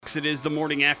It is the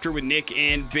morning after with Nick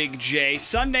and Big J.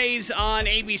 Sundays on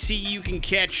ABC, you can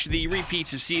catch the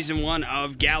repeats of season 1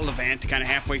 of Gallivant. Kind of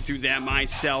halfway through that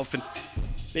myself. And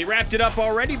they wrapped it up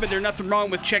already, but there's nothing wrong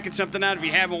with checking something out if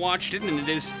you haven't watched it. And it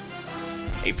is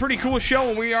a pretty cool show.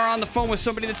 And we are on the phone with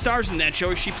somebody that stars in that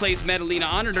show. She plays Madalena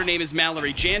Honored. Her name is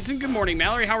Mallory Jansen. Good morning,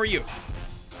 Mallory. How are you?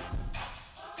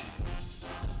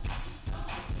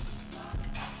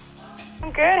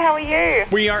 I'm good. How are you?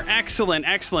 We are excellent.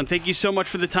 Thank you so much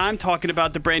for the time talking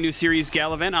about the brand new series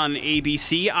Gallivant on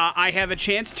ABC. I have a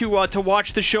chance to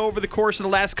watch the show over the course of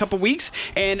the last couple weeks,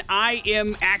 and I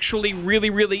am actually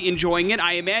really enjoying it.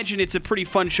 I imagine it's a pretty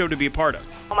fun show to be a part of.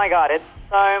 Oh my God, it's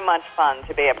so much fun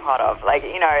to be a part of. Like,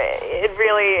 you know,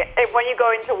 when you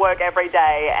go into work every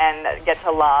day and get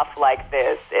to laugh like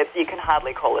this, you can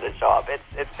hardly call it a job.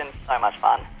 It's been so much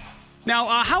fun. Now,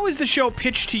 how is the show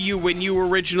pitched to you when you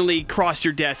originally crossed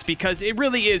your desk? Because it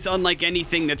really is unlike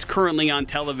anything that's currently on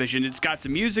television. It's got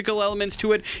some musical elements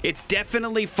to it. It's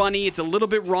definitely funny. It's a little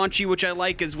bit raunchy, which I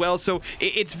like as well. So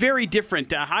it's very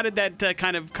different. How did that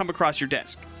kind of come across your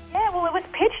desk? Yeah, well, it was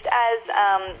pitched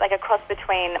as like a cross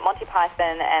between Monty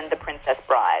Python and The Princess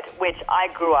Bride, which I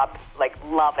grew up like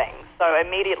loving. So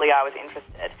immediately I was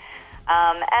interested.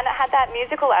 And it had that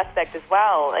musical aspect as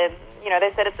well.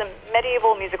 They said it's a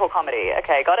medieval musical comedy.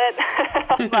 Okay, got it?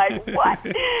 I'm like, what?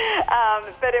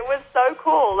 But it was so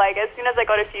cool. Like, as soon as I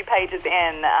got a few pages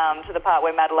in to the part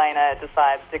where Madalena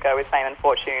decides to go with fame and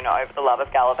fortune over the love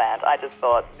of Gallivant, I just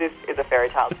thought, this is a fairy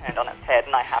tale turned on its head,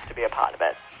 and I have to be a part of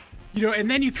it. You know,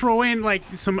 and then you throw in, like,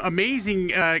 some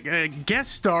amazing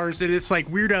guest stars, and it's like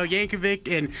Weird Al Yankovic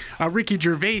and Ricky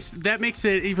Gervais. That makes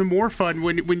it even more fun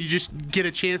when you just get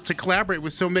a chance to collaborate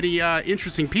with so many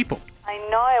interesting people. I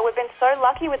know. We've been so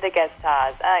lucky with the guest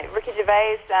stars. Ricky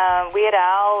Gervais, Weird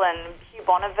Al, and Hugh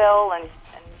Bonneville, and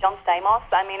John Stamos.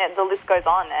 I mean, the list goes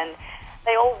on. And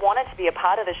they all wanted to be a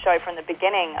part of the show from the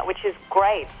beginning, which is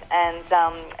great. And,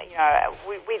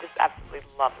 we just absolutely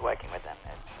loved working with them.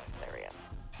 It's hilarious.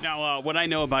 Now, what I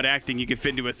know about acting, you can fit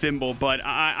into a thimble, but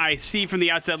I see from the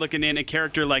outside looking in a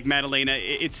character like Madalena,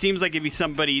 it seems like it'd be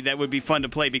somebody that would be fun to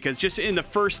play, because just in the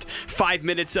first 5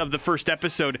 minutes of the first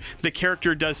episode, the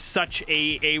character does such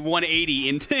a 180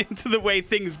 into the way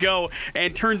things go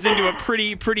and turns into a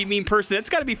pretty mean person. It's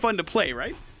got to be fun to play,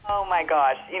 right? Oh my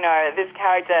gosh, this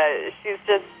character, she's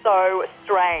just so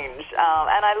strange,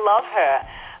 and I love her.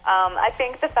 I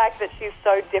think the fact that she's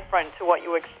so different to what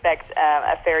you expect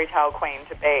a fairy tale queen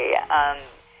to be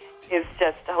is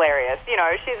just hilarious. You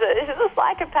know, she's a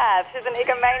psychopath, she's an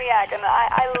egomaniac, and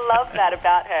I love that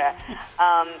about her.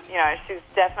 She's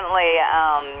definitely,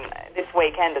 this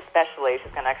weekend especially,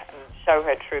 she's going to show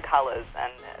her true colors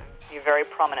and be very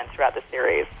prominent throughout the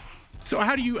series. So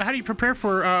how do you prepare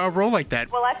for a role like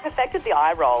that? Well, I perfected the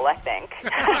eye roll, I think.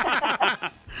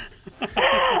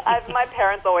 My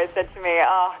parents always said to me,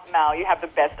 "Oh, Mal, you have the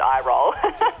best eye roll."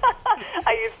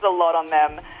 I used it a lot on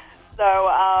them. So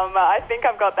I think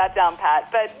I've got that down pat.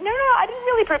 But no, I didn't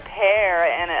really prepare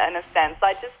in a sense.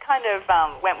 I just kind of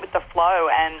went with the flow.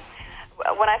 And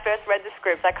when I first read the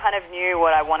script, I kind of knew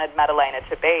what I wanted Madalena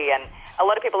to be. And a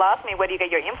lot of people ask me, where do you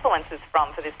get your influences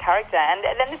from for this character? And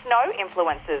then there's no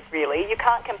influences, really. You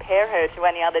can't compare her to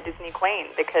any other Disney queen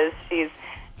because she's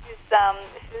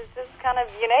just kind of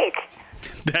unique.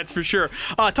 That's for sure.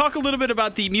 Talk a little bit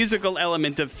about the musical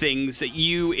element of things.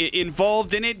 You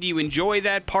involved in it? Do you enjoy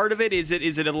that part of it? Is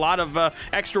it a lot of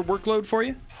extra workload for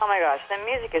you? Oh my gosh, the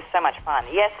music is so much fun.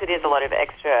 Yes, it is a lot of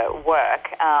extra work,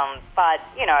 but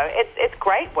it's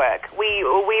great work. We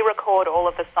record all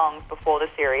of the songs before the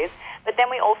series, but then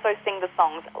we also sing the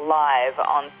songs live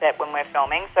on set when we're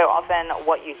filming. So often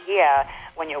what you hear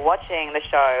when you're watching the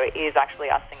show is actually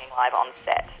us singing live on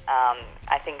set.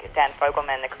 I think Dan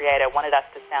Fogelman, the creator, wanted us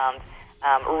to sound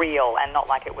real and not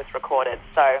like it was recorded.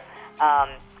 So,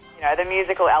 the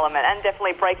musical element and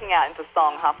definitely breaking out into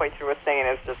song halfway through a scene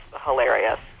is just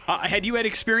hilarious. Had you had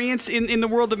experience in the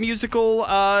world of musical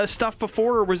stuff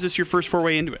before, or was this your first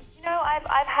foray into it?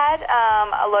 I've had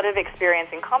a lot of experience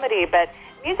in comedy, but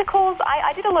musicals,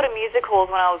 I did a lot of musicals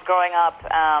when I was growing up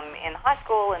in high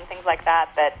school and things like that,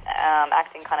 but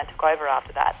acting kind of took over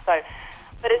after that.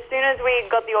 But as soon as we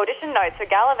got the audition notes for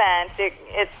Gallivant,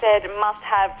 it said, must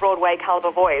have Broadway caliber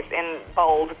voice in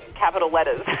bold capital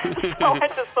letters. So I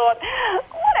just thought,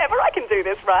 whatever, I can do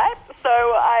this, right? So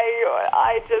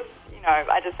I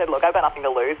just said, look, I've got nothing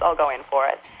to lose. I'll go in for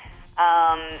it.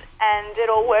 And it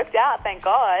all worked out, thank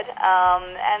God.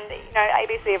 And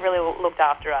ABC have really looked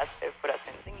after us. They've put us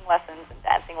in singing lessons and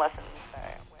dancing lessons, so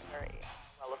we're very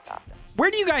well looked after. Where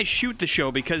do you guys shoot the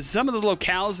show? Because some of the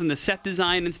locales and the set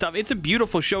design and stuff, it's a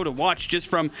beautiful show to watch just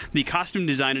from the costume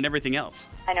design and everything else.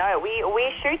 I know.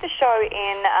 We shoot the show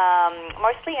in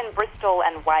mostly in Bristol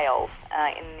and Wales,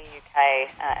 in the UK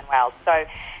and Wales. So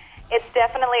it's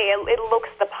definitely, it looks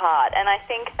the part. And I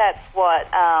think that's what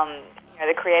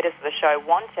the creators of the show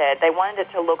wanted. They wanted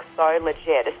it to look so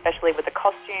legit, especially with the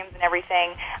costumes and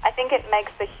everything. I think it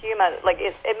makes the humor,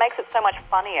 it makes it so much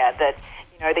funnier that,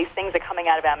 these things are coming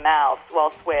out of our mouths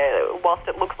whilst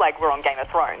it looks like we're on Game of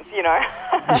Thrones,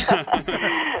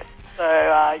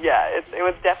 So, it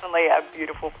was definitely a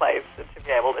beautiful place to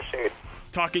be able to shoot.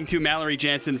 Talking to Mallory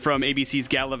Jansen from ABC's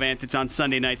Gallivant. It's on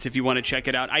Sunday nights if you want to check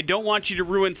it out. I don't want you to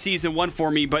ruin season 1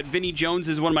 for me, but Vinnie Jones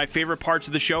is one of my favorite parts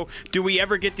of the show. Do we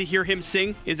ever get to hear him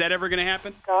sing? Is that ever going to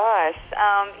happen? Gosh,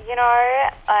 I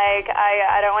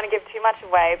don't want to give too much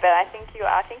away, but I think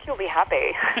you'll be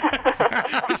happy.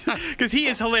 Because he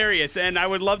is hilarious, and I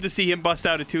would love to see him bust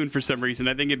out a tune for some reason.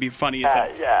 I think it'd be funny as hell.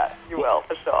 Yeah, you will,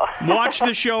 for sure. Watch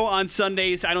the show on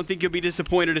Sundays. I don't think you'll be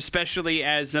disappointed, especially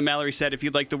as Mallory said, if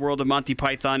you'd like the world of Monty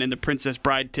Python and the Princess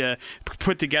Bride to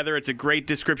put together. It's a great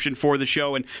description for the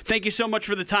show. And thank you so much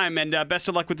for the time, and best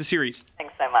of luck with the series.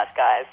 Thanks so much, guys.